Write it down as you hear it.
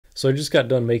So I just got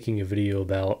done making a video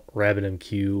about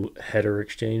RabbitMQ header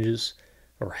exchanges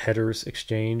or headers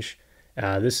exchange.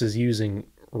 This is using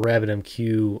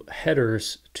RabbitMQ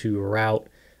headers to route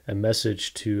a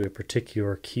message to a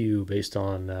particular queue based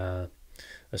on a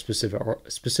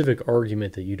specific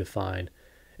argument that you define.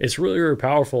 It's really, really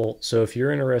powerful. So if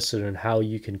you're interested in how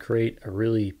you can create a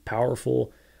really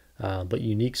powerful but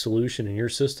unique solution in your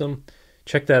system,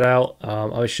 check that out.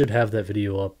 I should have that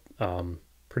video up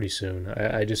pretty soon.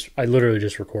 I literally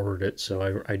just recorded it.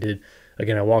 So I did,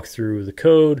 again, I walked through the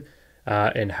code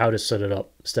and how to set it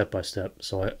up step by step.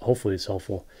 So hopefully it's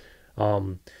helpful.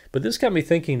 But this got me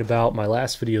thinking about my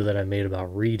last video that I made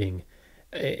about reading.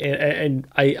 And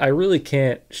I really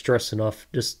can't stress enough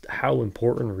just how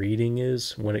important reading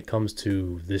is when it comes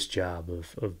to this job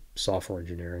of software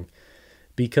engineering.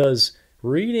 Because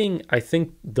reading, I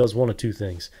think, does one of two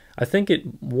things. I think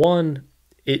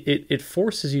it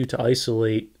forces you to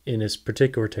isolate in this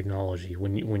particular technology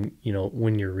when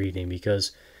you're reading,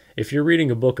 because if you're reading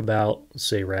a book about,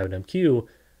 say, RabbitMQ,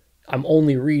 I'm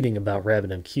only reading about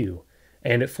RabbitMQ,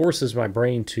 and it forces my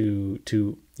brain to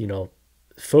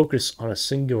focus on a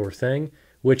singular thing,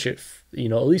 which at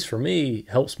least for me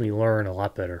helps me learn a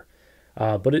lot better.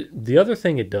 But the other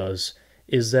thing it does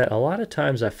is that a lot of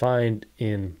times I find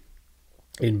in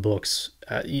books,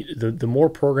 the more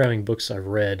programming books I've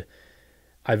read,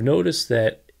 I've noticed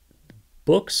that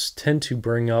books tend to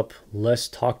bring up less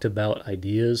talked about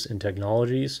ideas and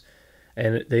technologies,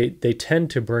 and they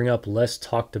tend to bring up less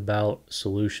talked about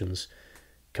solutions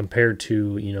compared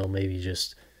to maybe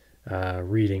just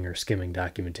reading or skimming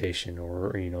documentation,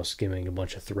 or skimming a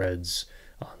bunch of threads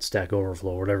on Stack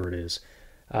Overflow, whatever it is.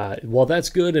 While that's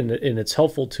good and it's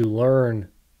helpful to learn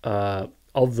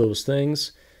of those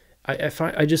things, I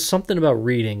find just something about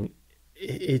reading,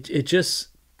 it just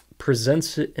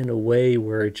presents it in a way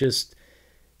where it just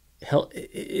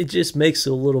makes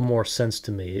a little more sense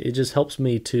to me. It just helps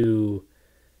me to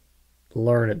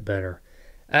learn it better.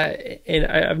 And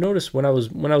I've noticed when I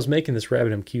was making this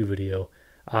RabbitMQ video,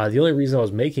 the only reason I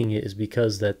was making it is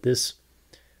because that this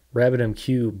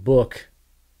RabbitMQ book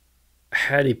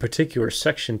had a particular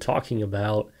section talking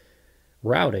about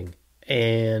routing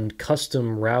and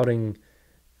custom routing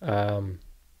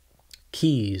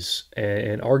keys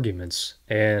and arguments.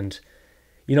 And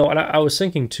I was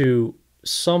thinking too,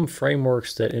 some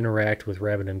frameworks that interact with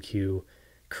RabbitMQ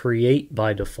create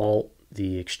by default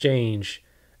the exchange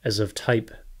as of type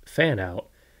fanout.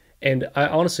 And I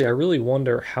really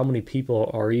wonder how many people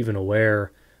are even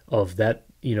aware of that,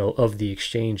 of the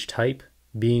exchange type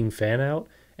being fanout,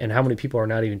 and how many people are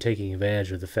not even taking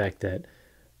advantage of the fact that,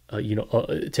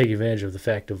 taking advantage of the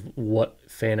fact of what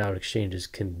fanout exchanges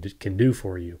can do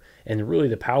for you, and really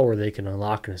the power they can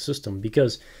unlock in a system.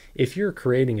 Because if you're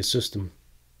creating a system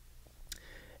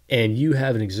and you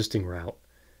have an existing route,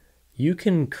 you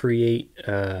can create,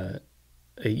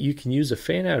 you can use a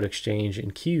fanout exchange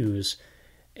in queues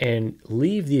and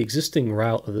leave the existing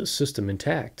route of the system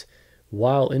intact,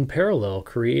 while in parallel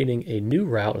creating a new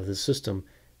route of the system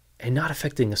and not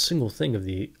affecting a single thing of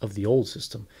the old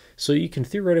system. So you can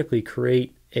theoretically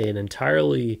create an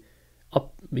entirely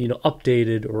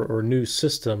updated or new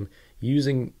system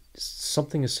using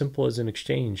something as simple as an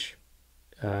exchange,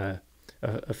 a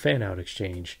fanout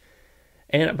exchange.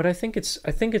 But I think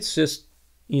it's just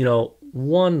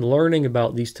one, learning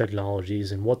about these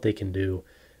technologies and what they can do,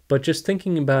 but just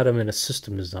thinking about them in a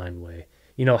system design way.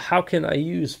 How can I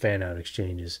use fanout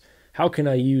exchanges? How can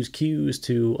I use queues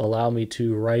to allow me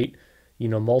to write,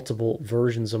 multiple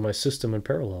versions of my system in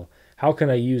parallel? How can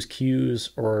I use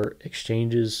queues or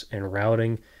exchanges and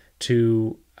routing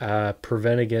to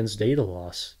prevent against data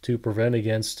loss, to prevent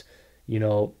against,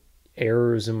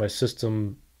 errors in my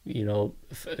system,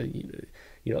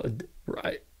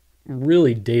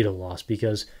 really data loss?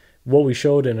 Because what we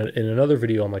showed in another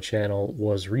video on my channel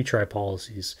was retry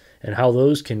policies, and how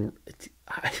those can,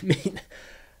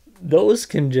 those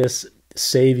can just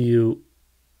save you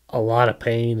a lot of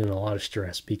pain and a lot of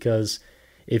stress. Because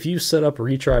if you set up a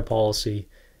retry policy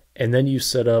and then you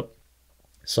set up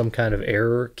some kind of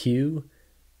error queue,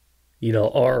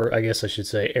 or I guess I should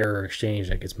say error exchange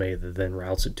that gets made that then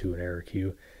routes it to an error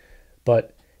queue.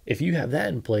 But if you have that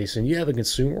in place and you have a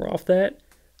consumer off that,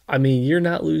 you're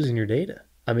not losing your data.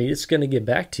 It's going to get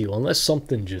back to you unless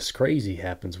something just crazy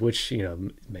happens, which,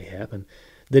 may happen.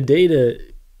 The data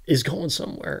is going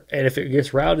somewhere. And if it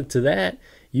gets routed to that,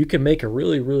 you can make a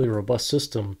really, really robust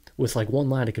system with like one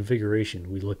line of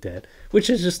configuration we looked at, which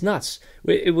is just nuts,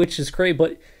 which is great.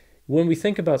 But when we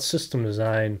think about system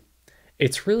design,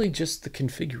 it's really just the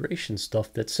configuration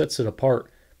stuff that sets it apart,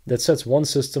 that sets one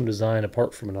system design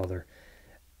apart from another.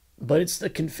 but it's the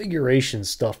configuration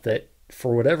stuff that,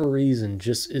 for whatever reason,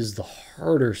 just is the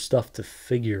harder stuff to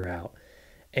figure out.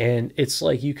 And it's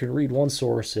like you can read one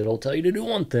source, it'll tell you to do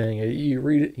one thing. You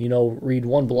read, read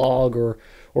one blog or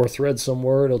thread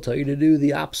somewhere, it'll tell you to do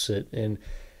the opposite. And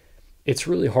it's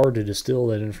really hard to distill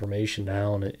that information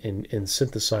down and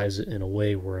synthesize it in a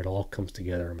way where it all comes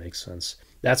together and makes sense.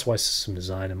 That's why system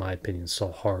design, in my opinion, is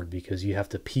so hard, because you have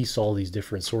to piece all these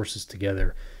different sources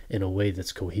together in a way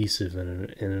that's cohesive and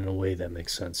in a way that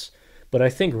makes sense. But I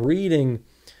think reading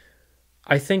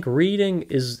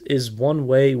is one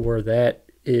way where that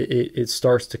it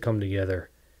starts to come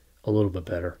together a little bit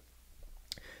better.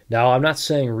 Now, I'm not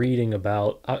saying reading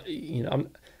about, I'm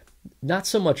not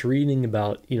so much reading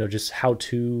about, just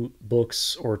how-to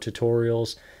books or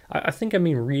tutorials. I think I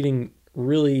mean reading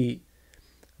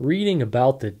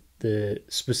about the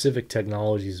specific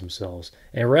technologies themselves.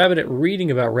 And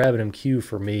reading about RabbitMQ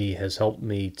for me has helped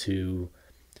me to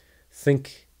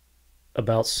think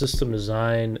about system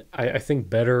design, I think,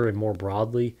 better and more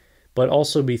broadly, but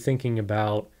also be thinking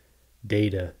about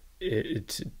data.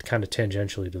 It's kind of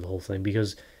tangentially to the whole thing,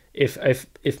 because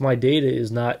if my data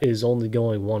is only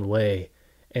going one way,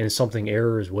 and something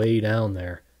errors way down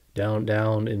there,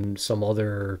 down in some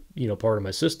other part of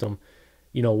my system,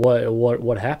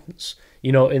 what happens?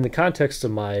 In the context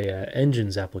of my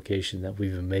engines application that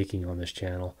we've been making on this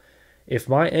channel, if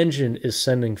my engine is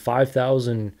sending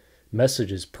 5,000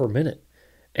 messages per minute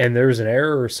and there's an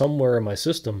error somewhere in my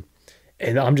system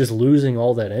and I'm just losing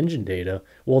all that engine data,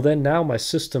 well, then now my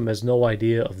system has no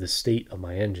idea of the state of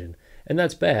my engine, and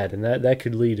that's bad, and that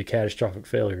could lead to catastrophic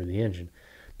failure of the engine.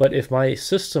 But if my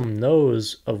system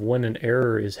knows of when an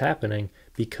error is happening,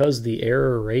 because the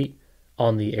error rate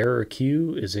on the error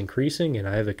queue is increasing and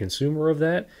I have a consumer of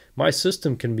that, my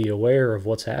system can be aware of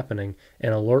what's happening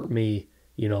and alert me,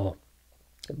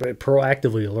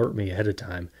 proactively alert me ahead of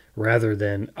time, rather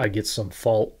than I get some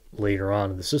fault later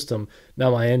on in the system.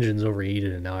 Now my engine's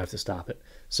overheated and now I have to stop it.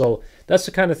 So that's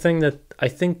the kind of thing that I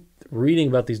think reading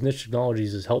about these niche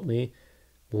technologies has helped me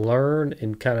learn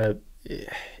and kind of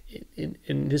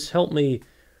and just help me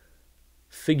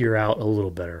figure out a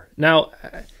little better. Now,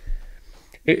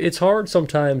 it's hard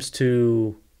sometimes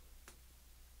to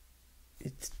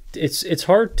it's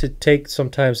hard to take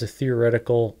sometimes the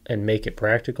theoretical and make it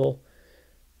practical,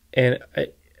 and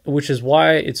which is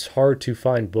why it's hard to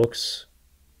find books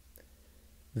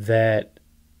that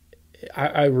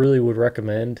I really would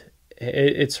recommend.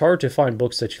 It's hard to find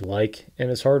books that you like, and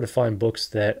it's hard to find books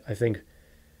that I think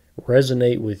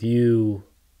resonate with you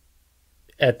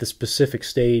at the specific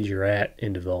stage you're at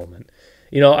in development.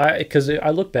 Because I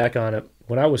look back on it,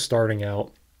 when I was starting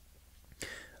out,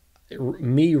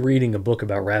 me reading a book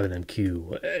about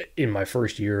RabbitMQ in my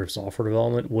first year of software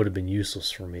development would have been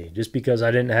useless for me, just because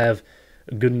I didn't have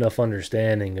a good enough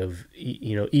understanding of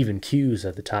even queues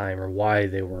at the time, or why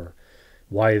they were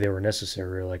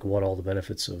necessary, or like what all the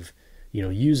benefits of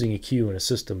using a queue in a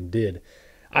system did.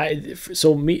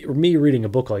 So me reading a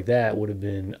book like that would have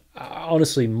been,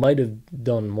 honestly, might have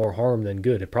done more harm than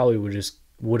good. It probably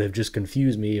would have just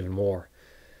confused me even more.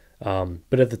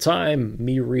 But at the time,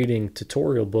 me reading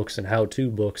tutorial books and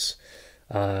how-to books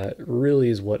really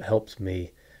is what helped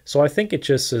me. So I think it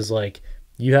just is like,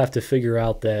 you have to figure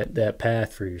out that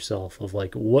path for yourself of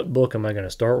like, what book am I going to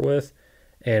start with,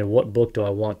 and what book do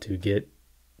I want to get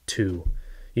to?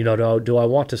 Do I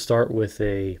want to start with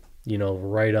a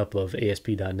write-up of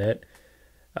ASP.NET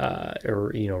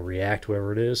or React,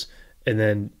 whatever it is, and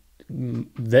then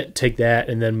take that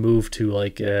and then move to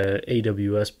like a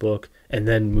AWS book, and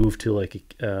then move to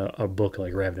like a book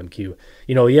like RabbitMQ?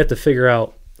 You have to figure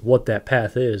out what that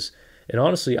path is. And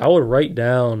honestly, I would write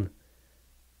down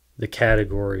the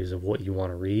categories of what you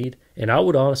want to read, and I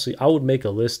would make a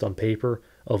list on paper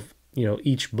of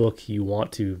each book you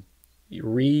want to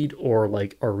read, or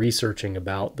like are researching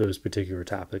about those particular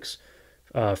topics.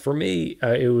 For me,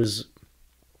 it was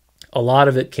a lot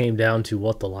of it came down to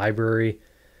what the library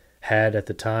had at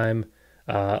the time.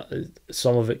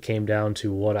 Some of it came down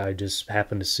to what I just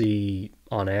happened to see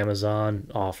on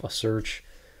Amazon off a search.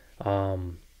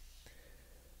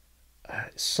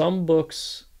 Some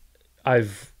books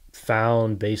I've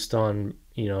found based on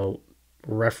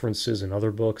references in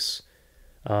other books.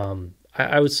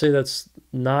 I would say that's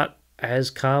not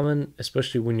as common,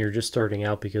 especially when you're just starting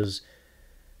out, because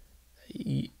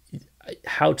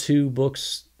how-to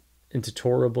books and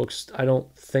tutorial books, I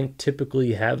don't think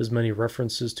typically have as many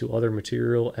references to other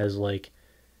material as like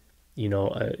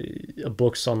a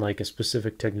books on like a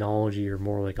specific technology, or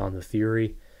more like on the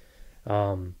theory.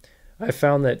 I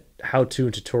found that how-to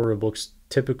and tutorial books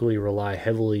typically rely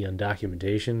heavily on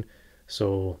documentation,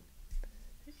 so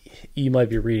you might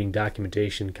be reading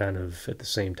documentation kind of at the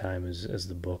same time as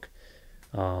the book,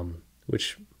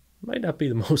 which might not be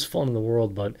the most fun in the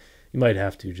world, but you might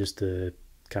have to just to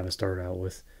kind of start out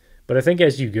with. But I think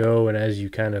as you go and as you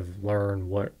kind of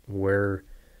learn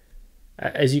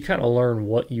as you kind of learn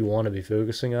what you want to be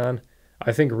focusing on,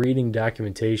 I think reading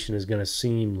documentation is going to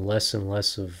seem less and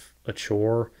less of a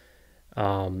chore,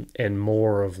 and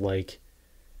more of like,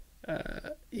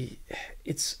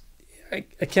 it's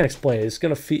I can't explain it. It's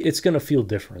gonna feel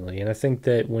differently, and I think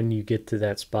that when you get to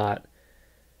that spot,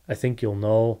 I think you'll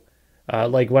know.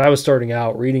 Like when I was starting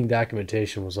out, reading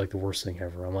documentation was like the worst thing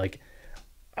ever. I'm like,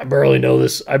 I barely know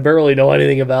this. I barely know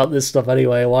anything about this stuff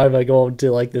anyway. Why am I going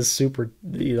to like this super,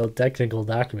 technical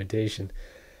documentation?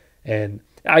 And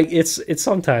it's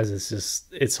sometimes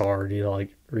it's hard,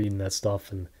 like reading that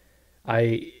stuff. And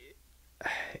I,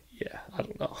 yeah, I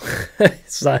don't know.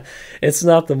 It's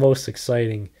not the most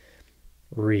exciting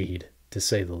read, to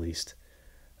say the least.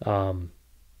 But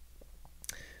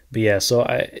yeah, so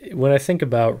when I think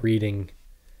about reading,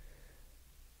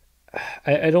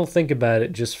 I don't think about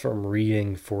it just from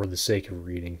reading for the sake of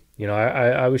reading.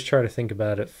 I always try to think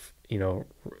about it,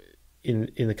 in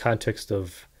the context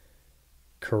of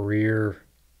career,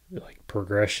 like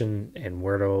progression, and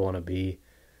where do I want to be.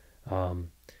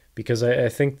 Because I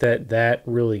think that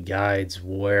really guides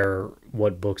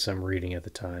what books I'm reading at the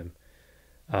time.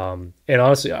 And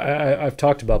honestly, I've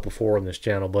talked about before on this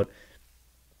channel, but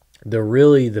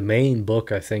the main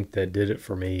book I think that did it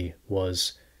for me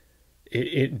was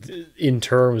it in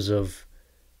terms of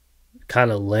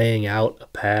kind of laying out a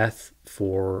path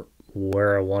for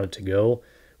where I wanted to go,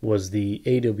 was the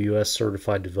AWS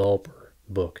Certified Developer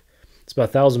book. It's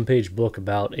about 1,000-page book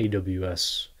about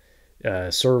AWS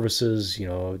services,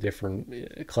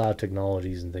 different cloud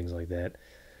technologies and things like that.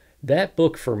 That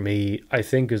book for me, I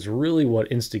think, is really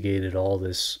what instigated all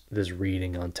this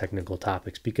reading on technical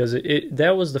topics, because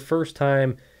that was the first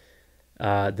time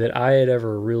that I had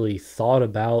ever really thought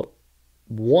about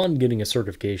getting a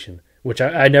certification, which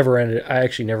I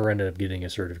actually never ended up getting a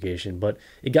certification, but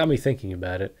it got me thinking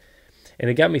about it, and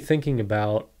it got me thinking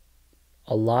about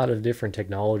a lot of different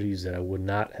technologies that I would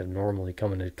not have normally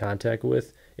come into contact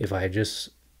with if I had just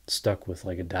stuck with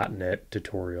like a .NET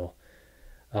tutorial.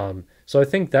 So I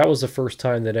think that was the first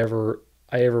time that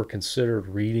I ever considered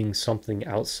reading something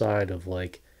outside of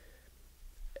like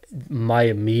my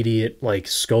immediate like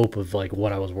scope of like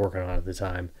what I was working on at the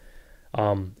time.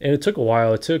 And it took a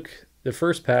while. It took the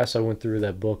first pass I went through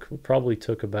that book probably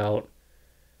took about,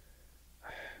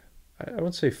 I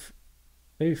would say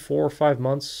maybe 4 or 5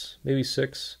 months, maybe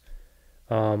 6.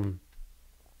 But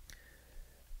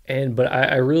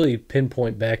I really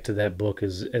pinpoint back to that book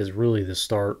as really the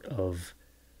start of,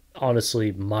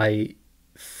 honestly, my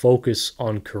focus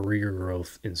on career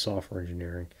growth in software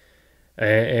engineering.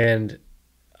 And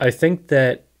I think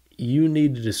that you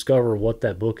need to discover what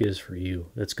that book is for you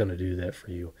that's going to do that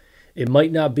for you. It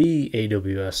might not be a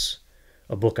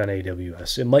book on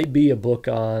AWS. It might be a book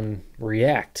on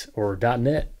React or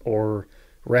 .NET or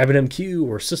RabbitMQ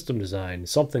or system design,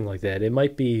 something like that. It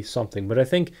might be something, but I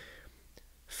think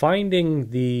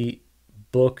finding the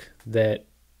book that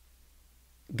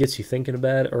gets you thinking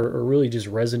about it, or really just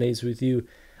resonates with you,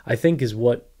 I think is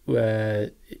what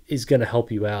is going to help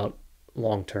you out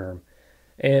long term.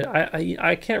 And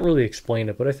I can't really explain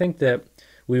it, but I think that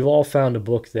we've all found a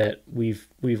book that we've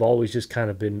always just kind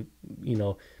of been,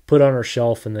 put on our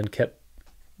shelf and then kept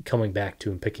coming back to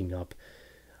and picking up.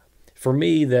 For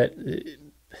me, that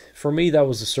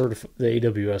was the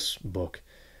AWS book.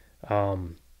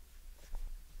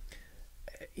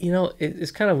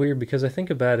 It's kind of weird because I think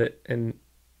about it and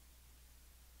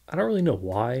I don't really know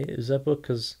why is that book,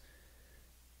 because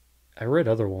I read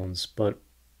other ones, but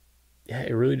yeah,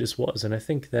 it really just was. And I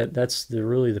think that that's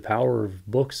really the power of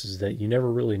books, is that you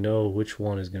never really know which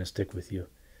one is going to stick with you.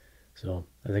 So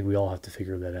I think we all have to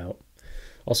figure that out.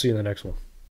 I'll see you in the next one.